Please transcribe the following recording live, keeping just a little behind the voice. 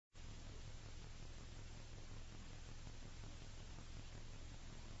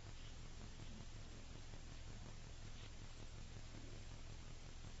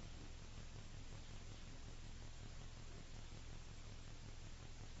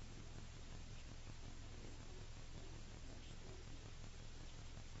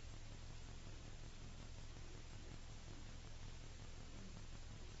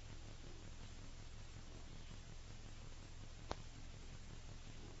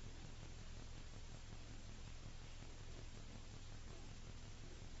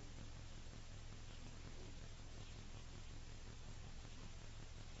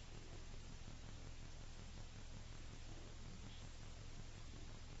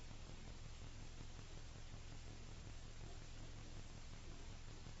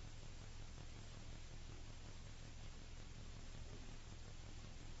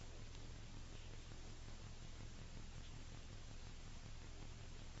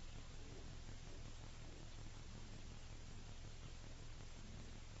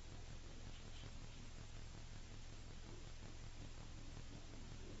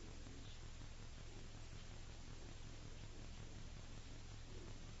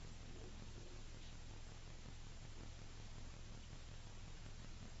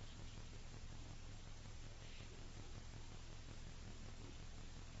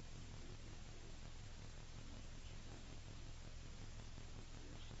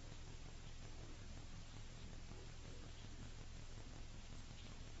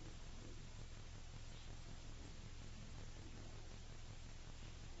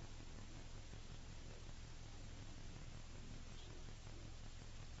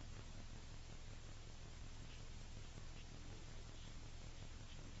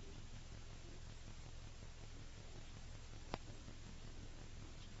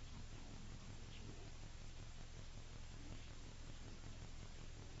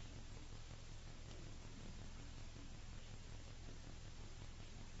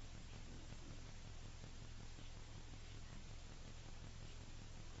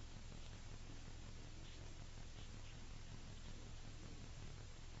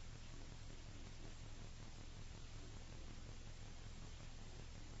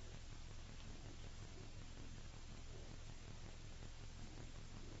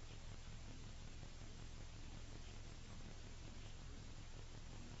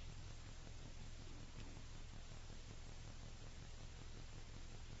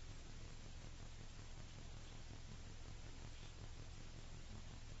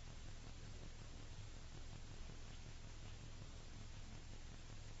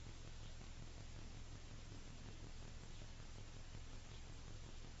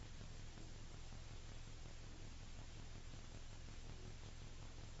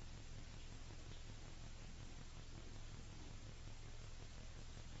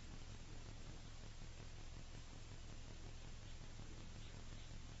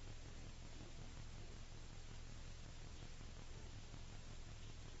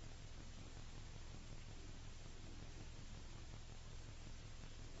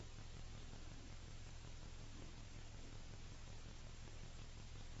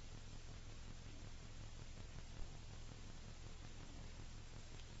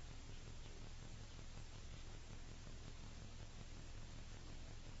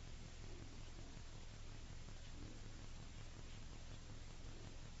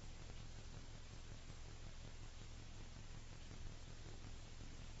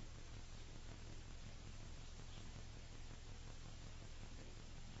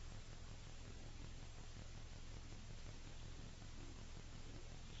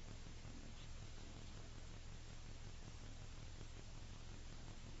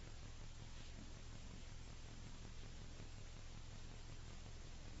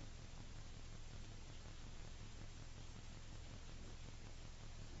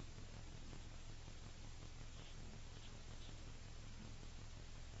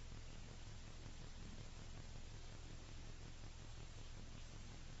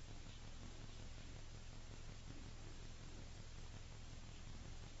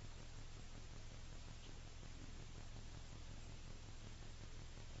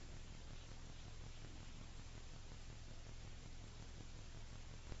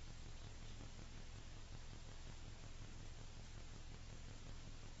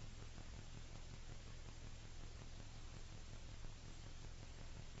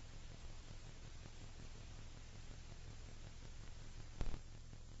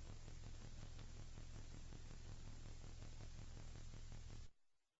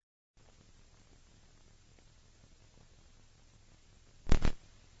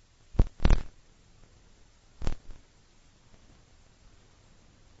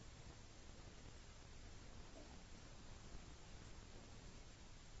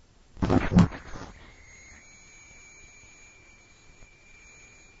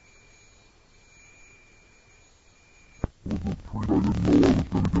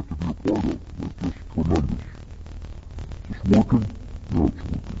working? No, it's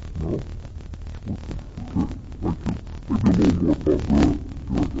working. No? It's working. Okay, thank you. Maybe a little more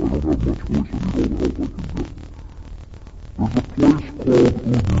about that. I don't have much voice. I need all the help I can get. There's a place called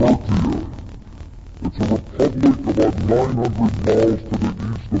Udmurtia. It's a republic about 900 miles to the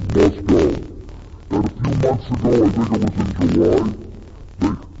east of Moscow. And a few months ago, I think it was in July,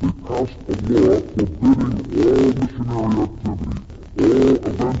 they passed a law forbidding all missionary activity, all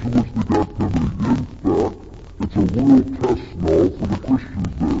evangelistic activity. In fact, it's a real test now for the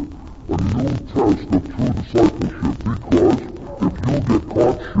Christians there. A new test of true discipleship, because if you get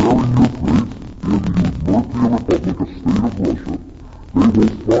caught sharing your faith in the Udmurtia Republic, a state of Russia, they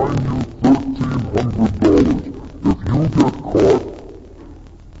will fine you $1,300. If you get caught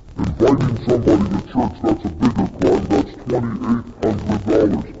inviting somebody to church, that's a bigger crime, that's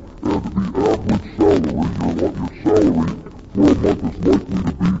 $2,800. And the average salary, your salary for a month is likely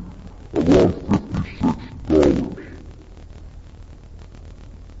to be around $56.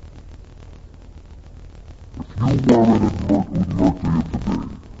 If you were in Udmurtia today,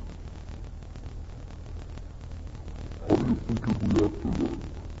 how do you think you'd react to that?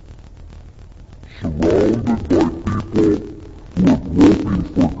 Surrounded by people who are groping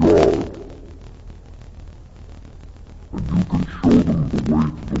for God, and you can show them the way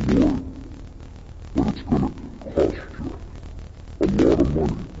to the Lord, but it's going to cost you a lot of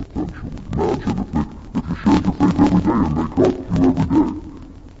money, potentially. Imagine if you shared your faith every day and they got you every day.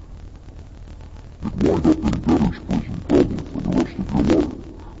 You'd wind up in debtor's prison probably for the rest of your life.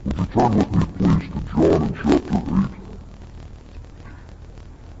 Would you turn with me, please, to John in chapter 8?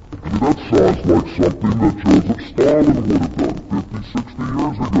 I mean, that sounds like something that Joseph Stalin would have done 50, 60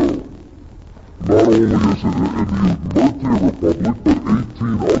 years ago. Not only is it in the Udmurtia Republic, but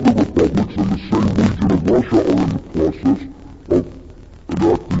 18 other republics in the same region of Russia are in the process of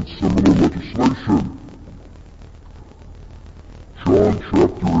enacting similar legislation. John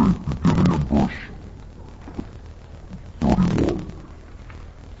chapter 8, beginning in verse 31.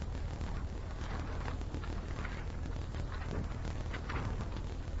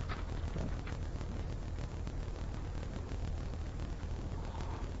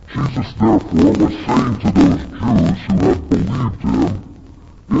 Jesus therefore was saying to those Jews who had believed him,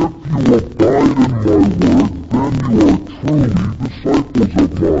 if you abide in my word, then you are truly disciples of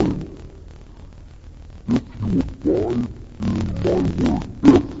mine. If you abide in my word,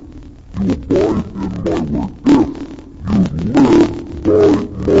 if you abide in my word, if you live by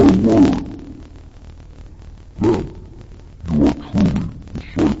my word, then you are truly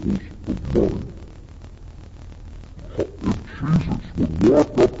disciples of mine. If Jesus would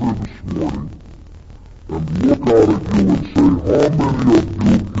walk up here this morning and look out at you and say, how many of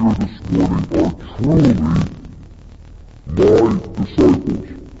you here this morning are truly my disciples?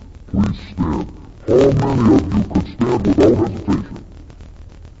 Please stand. How many of you could stand without hesitation?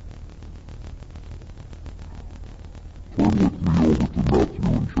 Turn with me over to Matthew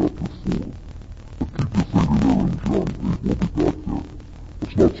in chapter 4. But keep your finger there in John 8. We'll be back there.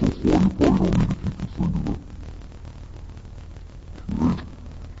 It's not so far. You probably don't need to keep your finger there.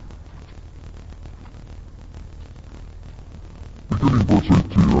 Beginning verse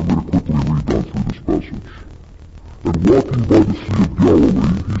 18, I'm going to quickly read down through this passage. And walking by the Sea of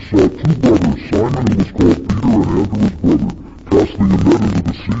Galilee, he saw two brothers, Simon, who was called Peter, and Andrew his brother, casting a net into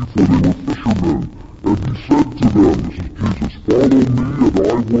the sea, for they were fishermen. And he said to them, this is Jesus, follow me, and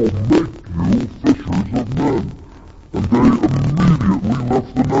I will make you fishers of men. And they immediately left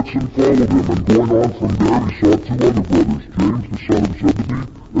the nets and followed him. And going on from there, he saw two other brothers, James the son of Zebedee,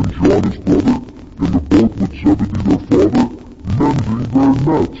 and John his brother, in the boat with Zebedee their father, mending their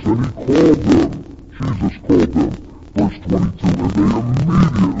nets. And he called them, Jesus called them, verse 22, and they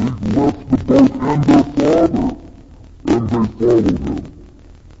immediately left the boat and their father, and they followed him.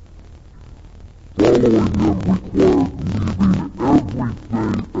 Following him required leaving everything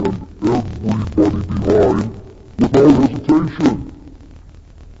and everybody behind without hesitation.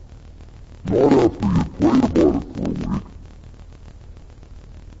 Not after you prayed about it for a week.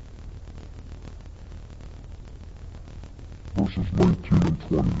 Verses 19 and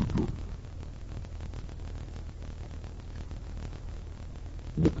 20 again.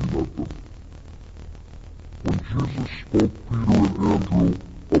 Looking at them. When Jesus spoke, Peter and Andrew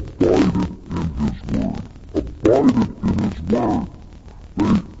abided in his word. Abided in his word.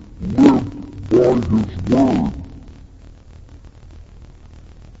 They lived by his word.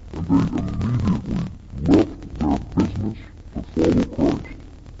 And they immediately left their business to follow Christ.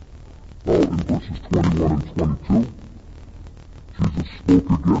 Now in verses 21 and 22, Jesus spoke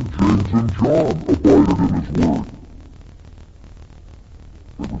again. James and John abided in his word.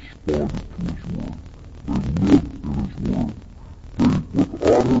 They responded to his word. They lived in his word.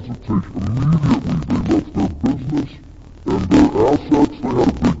 Without hesitation, immediately they left their business and their assets. They had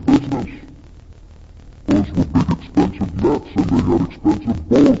a big business. Those were big expensive nets and they had expensive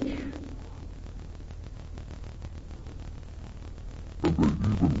boats. And they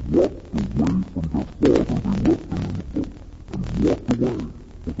even walked away from their father. They left him in the boat and walked away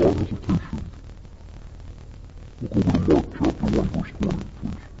without hesitation. Look over to Mark chapter 1 verse 20,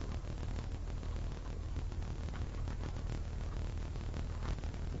 please.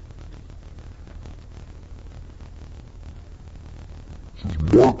 This is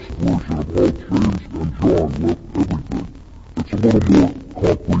Mark's version of how James and John left everything. It's a little more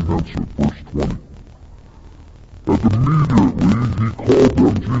comprehensive, verse 20. And immediately he called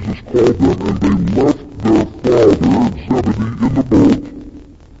them, Jesus called them, and they left their father Zebedee in the boat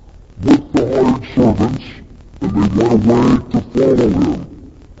with the hired servants, and they went away to follow him.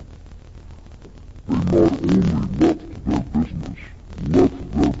 They not only left their business, left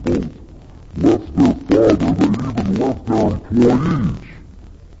their boat, left their father, they even left their employees.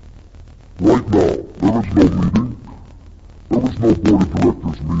 Right now, there was no meeting. There was no board of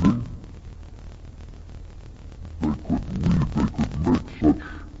directors meeting. They could leave. They could make such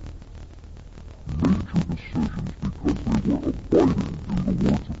major decisions because they were abiding in the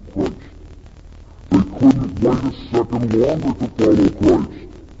words of Christ. They couldn't wait a second longer to follow Christ.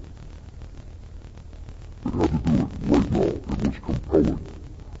 They had to do it right now. It was compelling.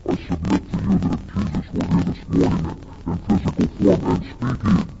 I submit to you that if Jesus were here this morning in physical form and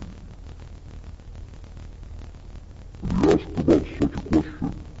speaking, and he asked about such a question,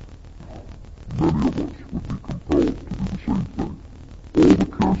 many of us would be compelled to do the same thing. All the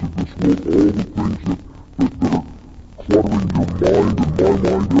cares of this world, all the things that are cluttering your mind and my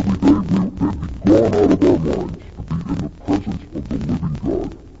mind every day, they'd be gone out of our minds to be in the presence of the living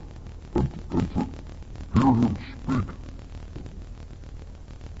God and to hear him speak.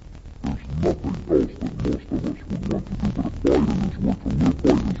 There's nothing else that most of us would want to do but abide in his word, to live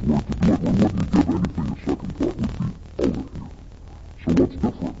by his word, to do it. We wouldn't give anything a second thought. We'd be out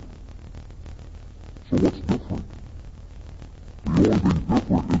of here. So what's different? The only thing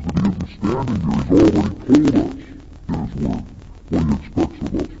different is that he isn't standing here. He's already told us in his word what he expects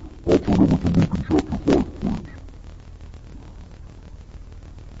of us. I'll turn over to Luke in chapter 5, please.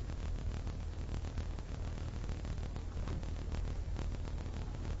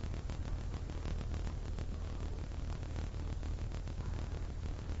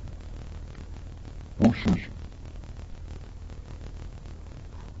 Verses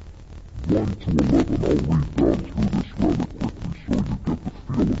 1 to 11, I'll read down through this rather quickly so you get the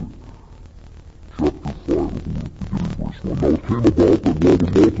feel of it. Chapter 5, beginning verse 1. Now it came about that while the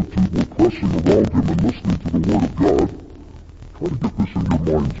multitude were pressing around him and listening to the word of God, try to get this in your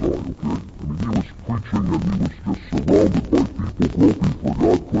mind's eye, okay? I mean, he was preaching and he was just surrounded by people groping for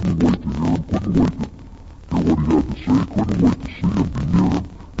God, couldn't wait to hear him, couldn't wait to hear what he had to say, couldn't wait to see him, be near him.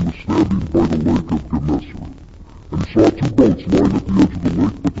 He was standing by the lake of Gennesaret. And he saw two boats lying at the edge of the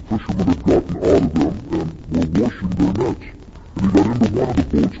lake, but the fishermen had gotten out of them and were washing their nets. And he got into one of the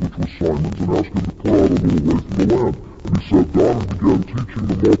boats, which was Simon's, and asked him to put out a little way from the land. And he sat down and began teaching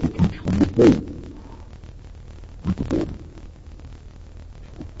the multitudes from the boat. Think about it.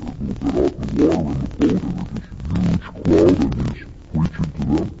 A little bit out in the water in the boat, and there's this huge crowd, and he's preaching to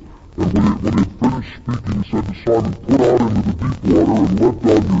them. And when he had finished speaking, he said to Simon, put out into the deep water and let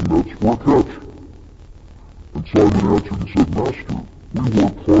down your nets for a catch. And Simon answered and said, Master, we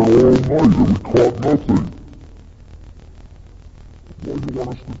worked hard all night and we caught nothing. Why do you want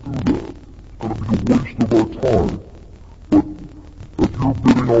us to do that? It's going to be a waste of our time. But if you're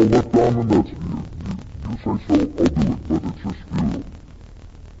bidding, I'll let down the nets. You say so, I'll do it, but it's just futile.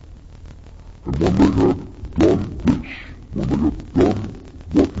 And when they had done this, when they had done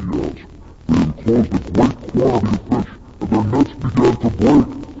what he asked, they enclosed a great quantity of fish, and their nets began to break.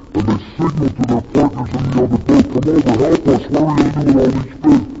 And they signaled to their partners in the other boat, come over, help us, what are we going to do with all these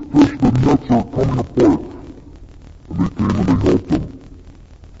fish? The nets are coming apart. And they came and they helped them.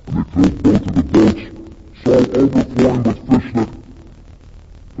 And they filled both of the boats, so overflowing with fish that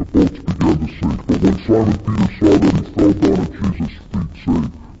the boats began to sink. But when Simon Peter saw that, he fell down at Jesus' feet, saying,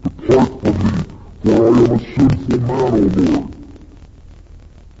 Depart from me, for I am a sinful man, O Lord.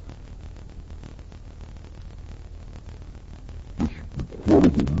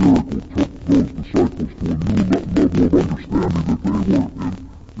 Incredible miracle took those disciples to a new level of understanding that they were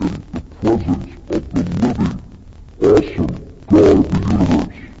in the presence of the living, awesome God of the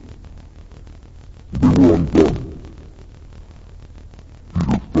universe. They were undone.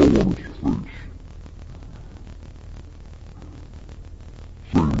 Peter fell on his face,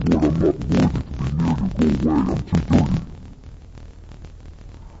 saying, Lord, I'm not worthy to be near you, go away, I'm too dirty.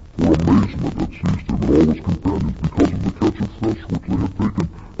 For amazement had seized him and all his companions because of the catch of fish which they had taken.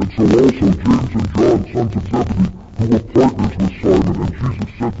 And so also James and John, sons of Zebedee, who were partners with Simon. And Jesus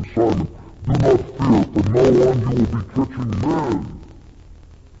said to Simon, do not fear, from now on you will be catching men.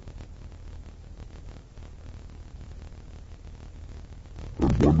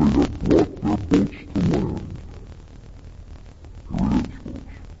 And when they had brought their boats to land, here it is,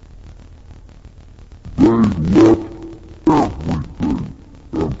 folks, they left everything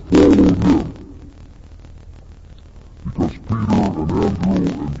and followed him. Because Peter and Andrew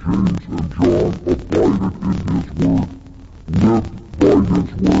and James and John abided in his word, lived by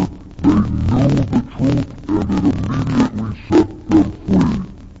his word. They knew the truth and it immediately set them free.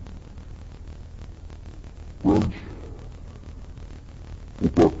 Friends, go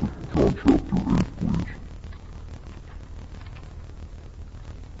back to John chapter 8, please.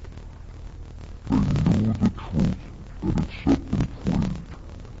 They knew the truth and it set them free.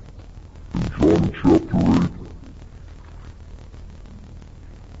 In John chapter 8,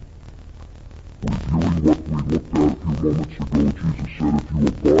 reviewing what we looked at a few moments ago, Jesus said, if you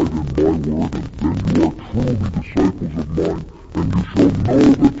abide in my word, then you are truly disciples of mine, and you shall know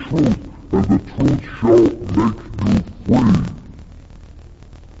the truth, and the truth shall make you free.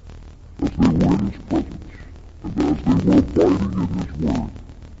 As they were in his presence, and as they were abiding in his word,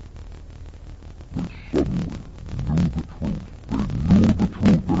 they suddenly knew the truth. They knew the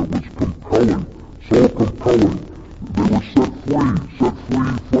truth, and it was compelling, so compelling. They were set free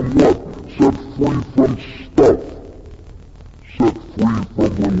from what? Set free from stuff, set free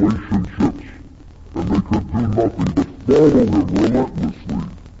from relationships, and they could do nothing but follow him relentlessly.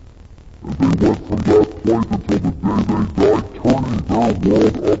 And they went from that point until the day they died, turning their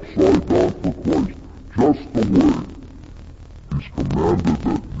world upside down for Christ, just the way he's commanded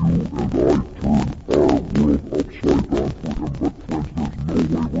that you and I turn our world upside down for him. But friends, there's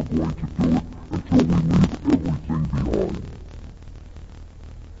no way we're going to do it until we leave everything behind.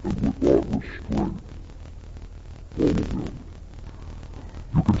 And without restraint, follow him.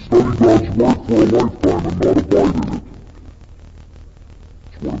 You can study God's word for a lifetime and not abide in it.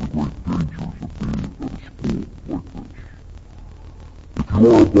 It's one of the great dangers of being at a school like this. If you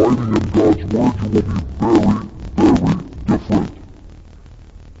are abiding in God's word, you will be very, very different.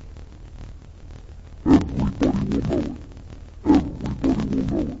 Everybody will know it. Everybody will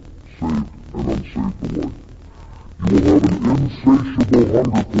know it, saved and unsaved alike. You will have an insatiable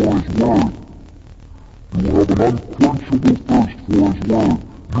hunger for his word. You will have an unquenchable thirst for his word.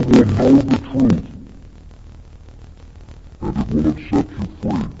 You will know the truth. And it will have set you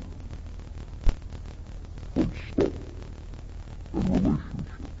free from stuff and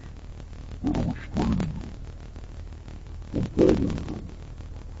relationships that are restraining you from following him.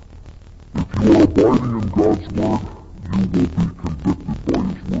 If you are abiding in God's word, you will be convicted by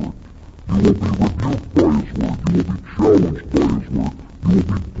his word. You will be rebuked by his word. You will be challenged by his word. You will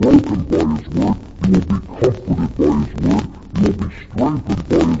be broken by his word. You will be comforted by his word. You will be strengthened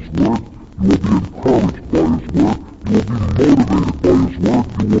by his word. You will be encouraged by his word. You will be motivated by his word.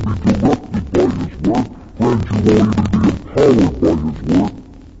 You will be directed by his word. Friends, you will even be empowered by his word.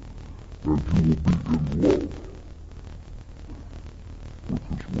 And you will be in love with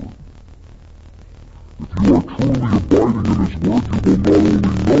his word. If you are truly abiding in his word, you will not only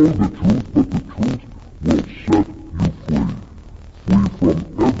know the truth, but the truth will set you free. Free from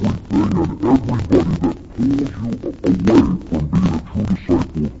everything and everybody that pulls you away from being a true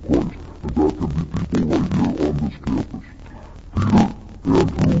disciple of Christ. And that can be people right here on this campus. Peter,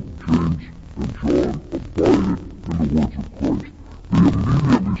 Andrew, James, and John abided in the words of Christ. They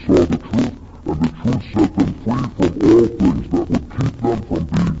immediately saw the truth, and the truth set them free from all things that would keep them from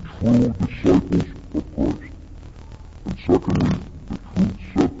being true disciples of Christ. And secondly, the truth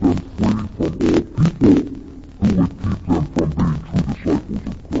set them free from all people who would keep them from being true disciples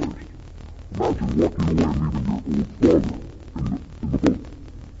of Christ. Imagine walking away and leaving your old father in the boat.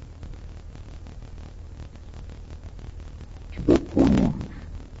 It's about priorities.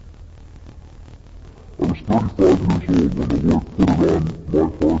 I was 35 years old when the Lord put it on my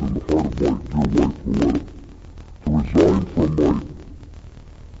heart and the heart of my dear wife, Loretta, to resign from my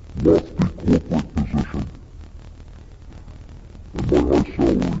lofty corporate position and my high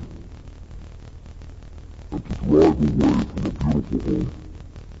salary, and to drive away from a beautiful home,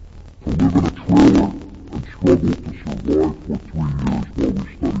 to live in a trailer and struggle to survive for 3 years while we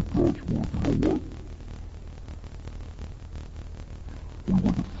studied God's word. You know what? We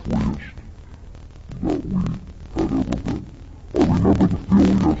were the freest that we had ever been. I remember the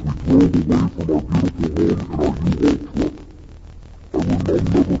feeling as we drove away from our beautiful home in our U-Haul truck. I will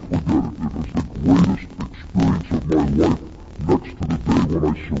never forget it. It was the greatest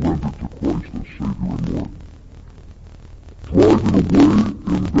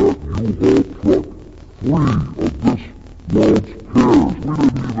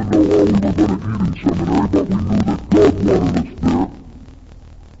been an eating seminary, but we knew that God wanted us there.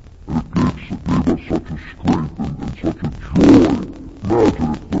 And it gave us such a strength and such a joy. Imagine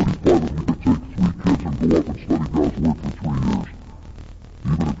at 35 if you could take 3 kids and go up and study God's Word for 3 years.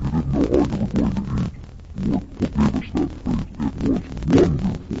 Even if you didn't know how you were going to eat. The Lord gave us that faith. It was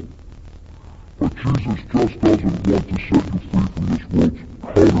wonderful. But Jesus just doesn't want to set you free from this world's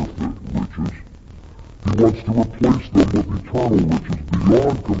counterfeit riches. He wants to replace them with eternal riches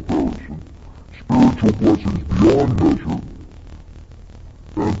beyond comparison, spiritual blessings beyond measure,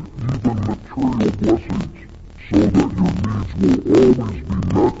 and even material blessings, so that your needs will always be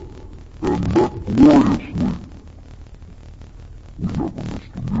met and met gloriously. We never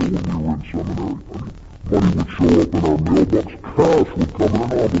missed a meal when we were in seminary. Money would show up in our mailbox, cash would come in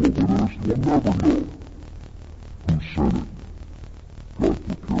an envelope, and we'll never know who sent it. God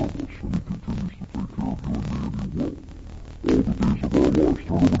took care of us, and He continues to take care of you and me, and He will. All the days of our lives.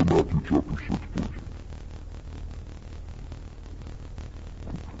 Turn over to Matthew chapter 6, please.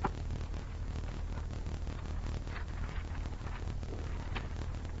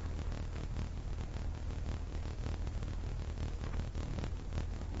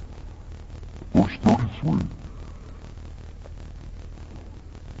 Verse 33.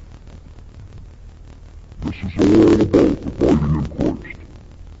 This is all about abiding in Christ.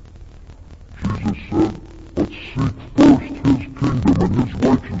 Jesus said, but seek first His kingdom and His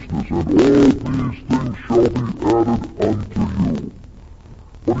righteousness, and all these things shall be added unto you.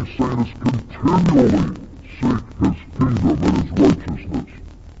 What He's saying is continually seek His kingdom and His righteousness.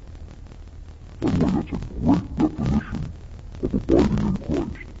 By the way, that's a great definition of abiding in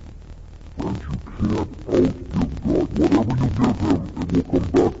Christ. Friends, you can't outgive God. Whatever you give Him, it will come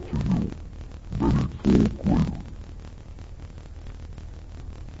back to you many-fold greater.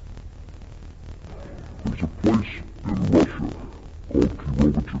 There's a place in Russia called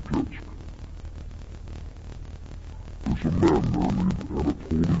Kirovo-Cherkassk. There's a man there named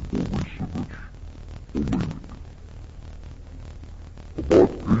Anatoly Borisovich Olenek.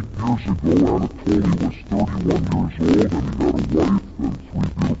 About 8 years ago, Anatoly was 31 years old, and he had a wife and 3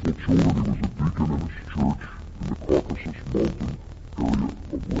 beautiful children. He was a deacon in his church in the Caucasus Mountain area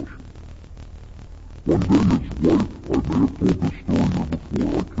of Russia. One day his wife, I may have told this story here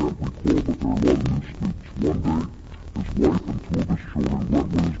before, I can't recall, but there are a lot of news scoops. One day, his wife and 2 of his children went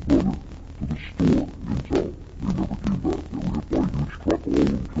with his brother to the store in town. They never came back. They were hit by a huge truck, all of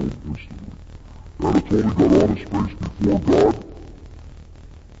them killed instantly. Anatoly got on his face before God,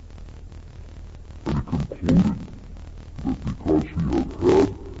 and he concluded that because he had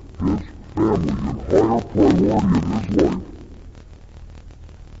his family in higher priority in his life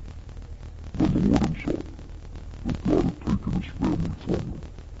than the Lord Himself, that God had taken his family from him.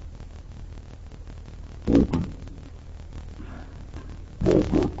 Broken. Now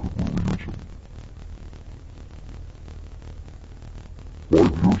God could really use him. 5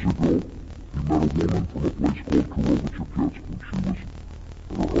 years ago, he met a woman from a place called Kirovo-Cherkassk, and she was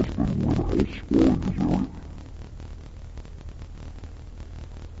and her husband were in a health spa in his area.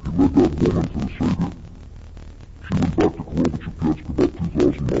 He led that woman to the Savior. She went back to Kirovo-Cherkassk about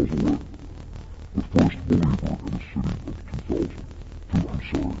 2,000 miles away. The first believer in a city of 2,000.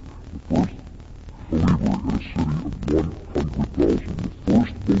 The first believer in a city of 100,000. The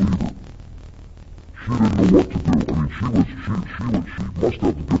first believer. She didn't know what to do. I mean, she must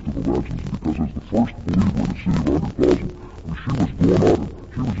have the gift of imagination, because as the first believer in a city of 100,000, she was going out and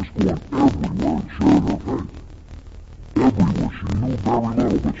she was just going everywhere and sharing her faith. Everywhere. She knew very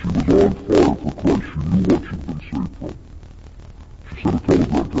little, but she was on fire for Christ. She knew what she'd been saved from. She sent a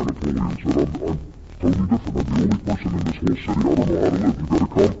telegram to Anatoly and said, I'm totally different. I'm the only person in this whole city. I don't know how to live. You gotta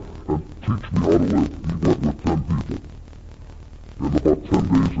come and teach me how to live. He went with 10 people. In about 10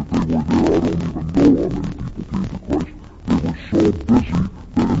 days that they were there, I don't even know how many people came to Christ. They were so busy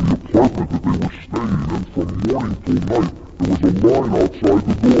that in the apartment that they were staying in, from morning till night, there was a line outside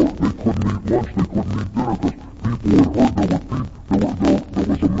the door. They couldn't eat lunch, they couldn't eat dinner, because people had heard there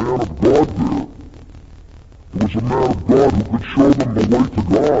was a man of God there. There was a man of God who could show them the way to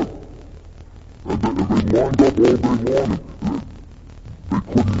God. And they lined up all day long, and they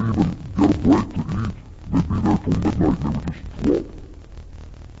couldn't even get a break to eat. They'd be there till midnight, and they would just drop.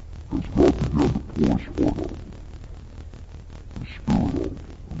 As God began to pour His heart out, His Spirit out,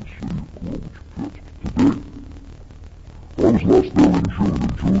 in the city of Kirovo-Cherkassk. Today, I was last there in June.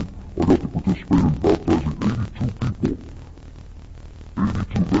 In June, I got to participate in baptizing 82 people.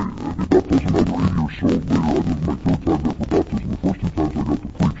 82. They baptized another 80 or so later. I did my 3rd time there for baptism. The first 2 times I got to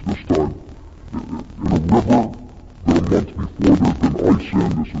preach. This time, in a river that a month before there'd been ice in.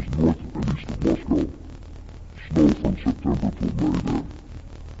 This is north and east of Moscow. Snow from September till May there.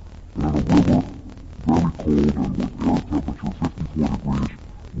 And in a river with air temperature 54 degrees,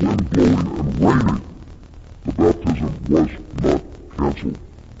 wind blowing and raining. The baptism was not canceled.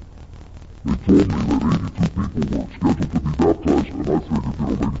 They told me that 82 people were scheduled to be baptized, and I figured,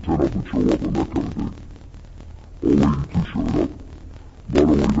 maybe 10 of them show up on that kind of day. All 82 showed up. Not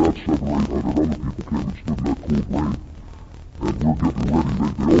only that, 700 or 800 other people came and stood in that cold rain. And we're getting ready.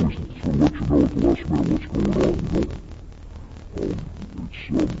 They always sort of let you know at the last minute what's going on,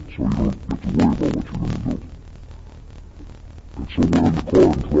 so you don't have to worry about what you're going to do. And so we're in the car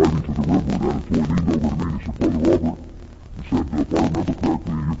and driving to the river, and Anatoly leaned over to me and he said, Brother Robert, he said, if I remember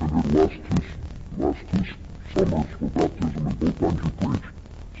correctly, you've been here the last two summers for baptism, and both times you preached.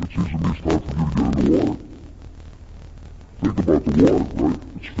 He said, seems to me it's time for you to get in the water. Think about the water, right?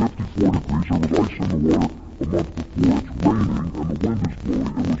 It's 54 degrees, there was ice in the water a month before, it's raining, and the wind is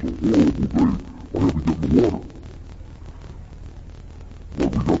blowing. It was a horrible day. I had to get in the water. But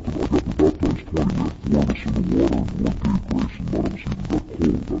I got to baptize 20, we had 4 of us in the water, and Lord gave grace, and none of us even got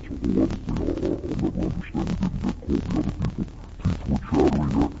cold. That's a whole other thing I'll never understand. We didn't get cold. The other people, teeth were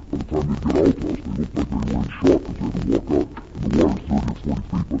chattering there. By the time they get out to us, they looked like they were in shock because they had to walk out in the water 30 or 40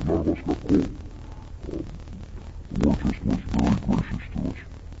 feet, but none of us got cold. The Lord just was very gracious to us.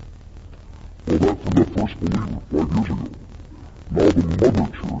 Well, that from the first believer 5 years ago. Now the mother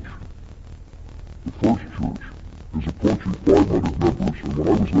church, the first church, is approaching 500 members, and when I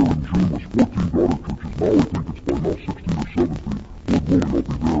was there in June, it was 14 daughter churches. Now I think it's by now 16 or 17. Lord willing, I'll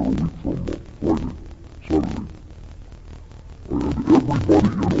be there a week from Friday, Saturday. And everybody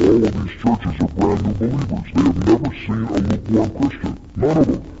in all of these churches are brand new believers. They have never seen a lukewarm Christian. None of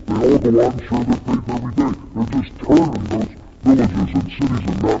them. They all go out and share their faith every day. They're just turning those villages and cities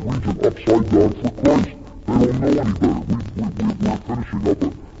in that region upside down for Christ. They don't know any better. We're finishing up a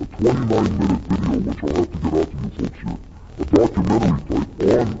 29-minute video, which I'll have to get out to you folks here. A documentary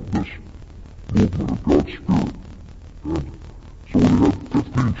type on this movement of God's Spirit. And so we had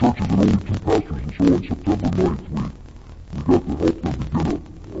 15 churches and only 2 pastors, and so on September 9th, we got to help them begin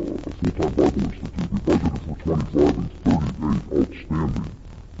a full-time Bible Institute. We budgeted for 25, and 38 outstanding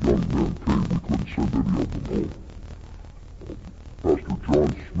young men came. We couldn't send any of them home. Pastor John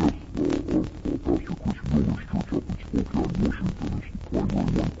Smith of Pastor Chris Miller's church up in Spokane, Washington, is the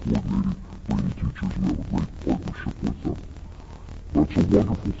primary one coordinating, bringing teachers. We have a great partnership with them. But it's a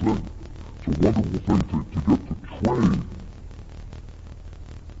wonderful thing. It's a wonderful thing to get to train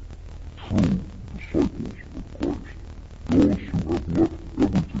true disciples of Christ. Those who have left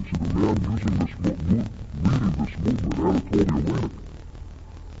everything. See, the man leading this movement, Anatoly Olenek,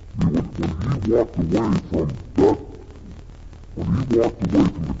 when he walked away from that, when he walked away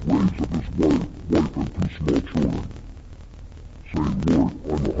from the graves of his wife and 2 small children, saying, Lord,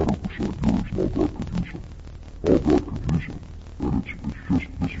 I'm 100% yours, now God could use him. Now God could use him. And it's just,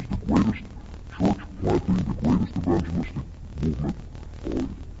 this is the greatest church planting, the greatest evangelistic movement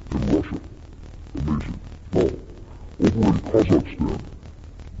in Russia. Amazing. Now, over in Kazakhstan,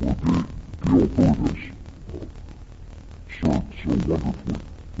 where Gail Burgess served so wonderfully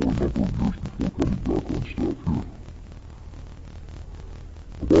for a number of years before coming back on staff here.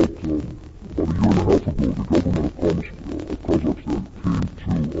 About a year and a half ago, the government of Kazakhstan came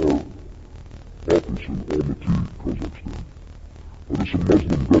to our office in Almaty, Kazakhstan. And it's a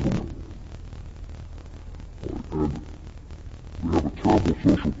Muslim government. And they have a terrible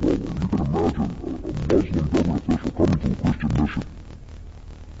social problem. You can imagine a Muslim government official coming to a Christian mission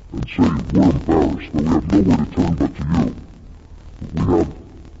and saying, we're embarrassed, but we have nowhere to turn but to you. We have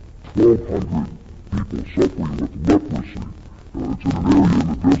 1,200 people suffering with leprosy. It's in an area in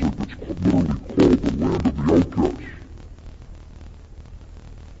the desert that's literally called the land of the outcasts.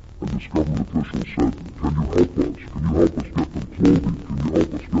 And this government official said, can you help us? Can you help us get them clothing? Can you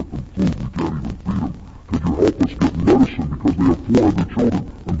help us get them food? We can't even feed them. Can you help us get medicine? Because they have 400 children,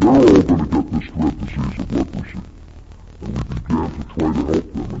 and they're all going to get this dread disease of leprosy. And we began to try to help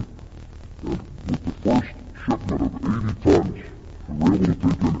them. And with the first shipment of 80 tons, we were able to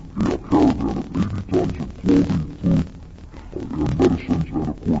take in a caravan of 80 tons of clothing, food, and medicines, and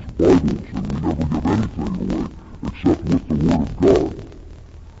of course Bibles, and we never give anything away except with the Word of God.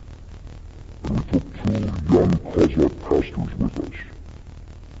 And we took 2 young Kazakh pastors with us.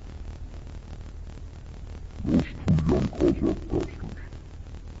 Those 2 young Kazakh pastors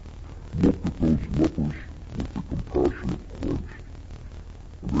looked at those lepers with the compassion of Christ,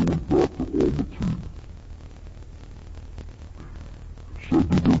 and they went back to Almaty, said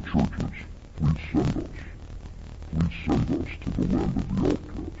to their churches, please send us. Please send us to the land of the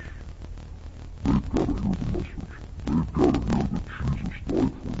outcasts. They've got to hear the message. They've got to hear that Jesus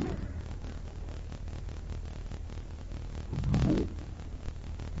died for them. And you know,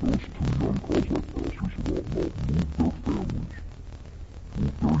 those 2 young Kazakh pastors have all now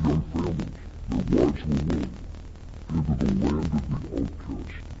young families, their wives were willing, into the land of the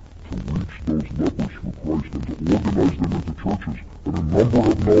outcast, to reach those lepers for Christ and to organize them into churches. And a number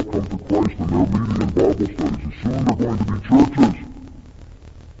have now come to Christ, and they're meeting in Bible studies. And soon they're going to be churches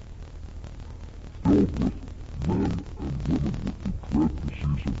filled with men and women with the dread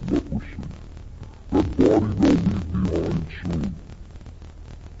disease of leprosy. That body they'll leave behind soon.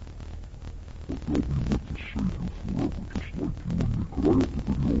 But they'll be with the Savior forever, just like you and me. Could I have the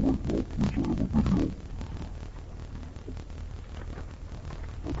video right now, please? I have a video.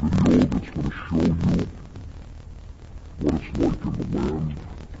 A video that's going to show you what it's like in the lands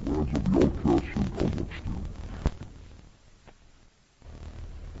of the outcasts in Kazakhstan.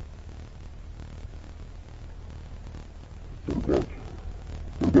 What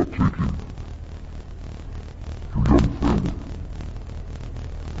about taking your young family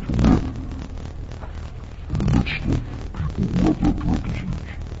to live in the midst of people who have that dread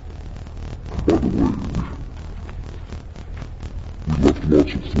disease? And by the way, we left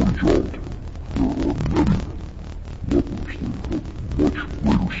lots of footage out. There are many lepers that have much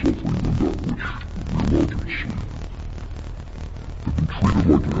greater suffering than that which we allowed you to see. They've been treated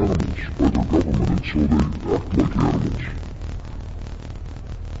like animals by their government, and so they act like animals.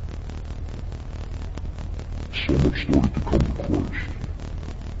 Some have started to come to Christ.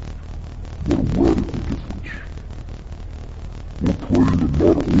 What a radical difference. We're praying that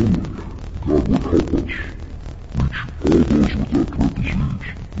not only God would help us reach all those with that dread disease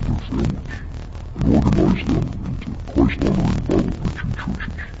and their families, and organize them into Christ-honoring Bible-preaching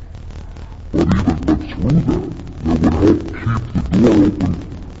churches, but through that would help keep the door open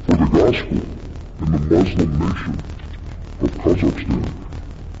for the gospel in the Muslim nation of Kazakhstan.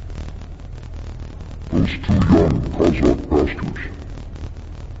 Those two young Kazakh pastors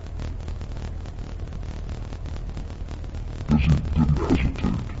didn't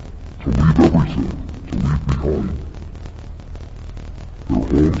hesitate to leave everything, to leave behind their homes and their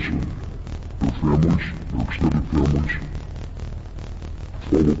families, their extended families,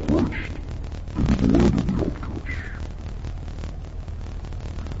 follow Christ into the land of the outcasts.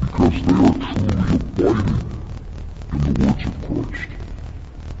 Because they are truly abiding in the words of Christ.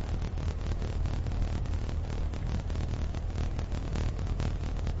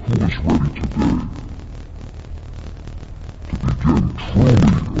 Who is ready today to begin truly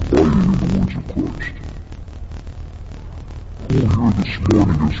abiding in the words of Christ? Who here this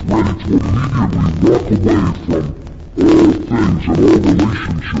morning is ready to immediately walk away from all things and all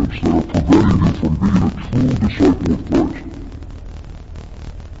relationships that are preventing you from being a true disciple of Christ?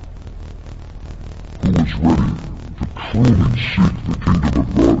 Who is ready to truly seek the kingdom of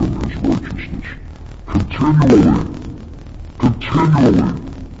God and His righteousness? Continually,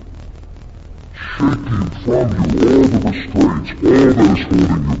 shaking from you all the restraints, all that is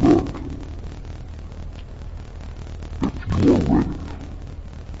holding you back. If you are ready,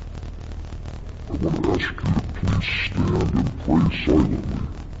 I want to ask you to please stand and pray silently,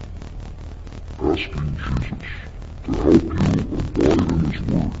 asking Jesus to help you abide in His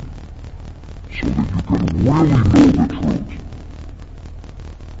Word, so that you can really know the truth,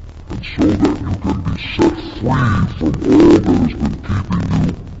 and so that you can be set free from all that has been keeping you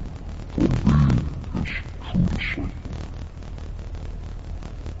from being His true disciple.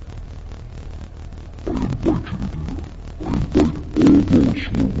 I invite you to do that. I invite all those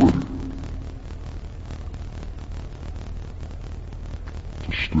who are ready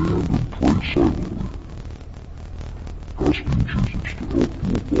to stand and pray silently, asking Jesus to help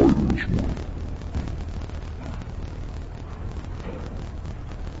you abide in His Word.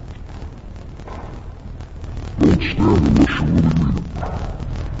 Don't stand unless you really mean it.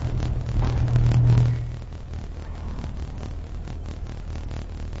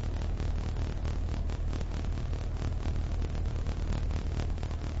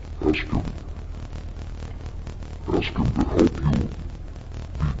 Ask Him to help you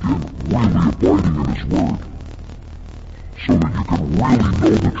begin really abiding in His Word, so that you can really know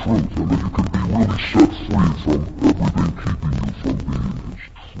the truth, and that you can be really set free from everything keeping you from being His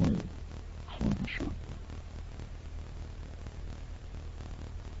true disciple.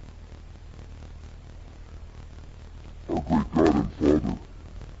 Our great God and Father,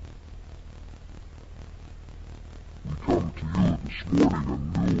 we come to you this morning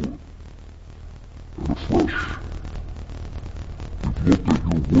anew and afresh. We've looked at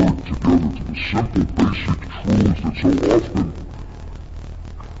your Word together to the simple, basic truths that so often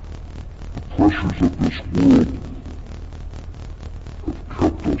the pressures of this world have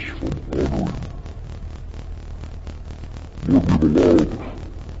kept us from honoring. Lord, we've allowed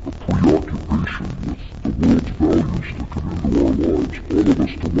a preoccupation with the world's values to come into our lives, all all of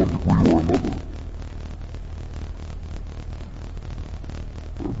us to one degree or another.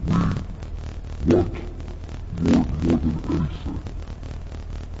 And we want more than anything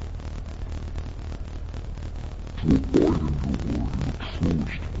to abide in your word in the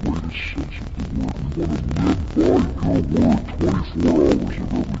truest, greatest sense of the word. We want to live by your word 24 hours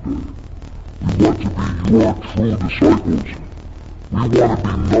of every day. We want to be your true disciples. We want to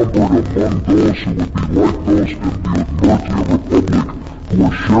be numbered among those who would be like those in the American Republic who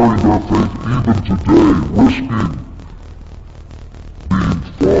are sharing their faith even today, risking being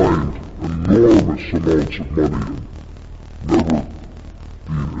fined enormous amounts of money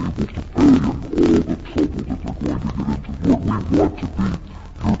and never being able to pay and all the trouble that they're going to get into. Lord, we want to be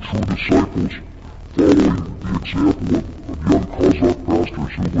your true disciples, following the example of young Kazakh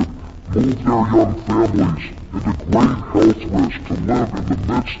pastors who would move their young families into great health risk to live in the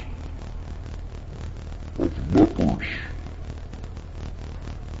midst of lepers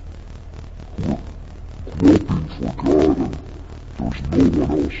who are groping for God and there's no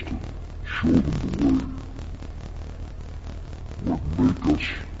one else to show them the way. Lord, make us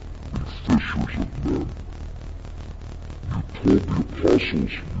be fishers of men. You told the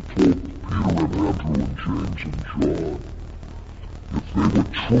apostles, you told Peter and Andrew and James and John, if they would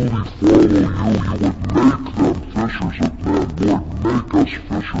truly follow you, you would make them fishers of men. Lord, make us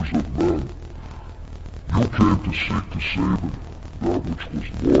fishers of men. You came to seek to save that which was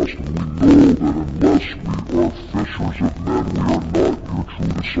lost, and we know that unless we are fishers of men, we are not your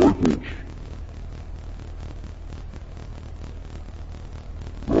true disciples.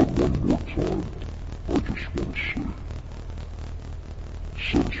 God, one more time, I just want to say,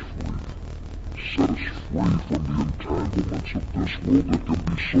 set us free. Set us free from the entanglements of this world that can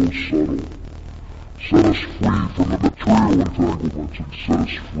be so subtle. Set us free from the material entanglements and set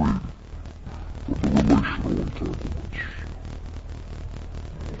us free from the relational entanglements.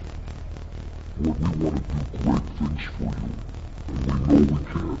 Lord, we want to do great things for you, and we know we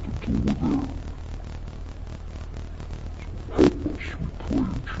can't until we're there.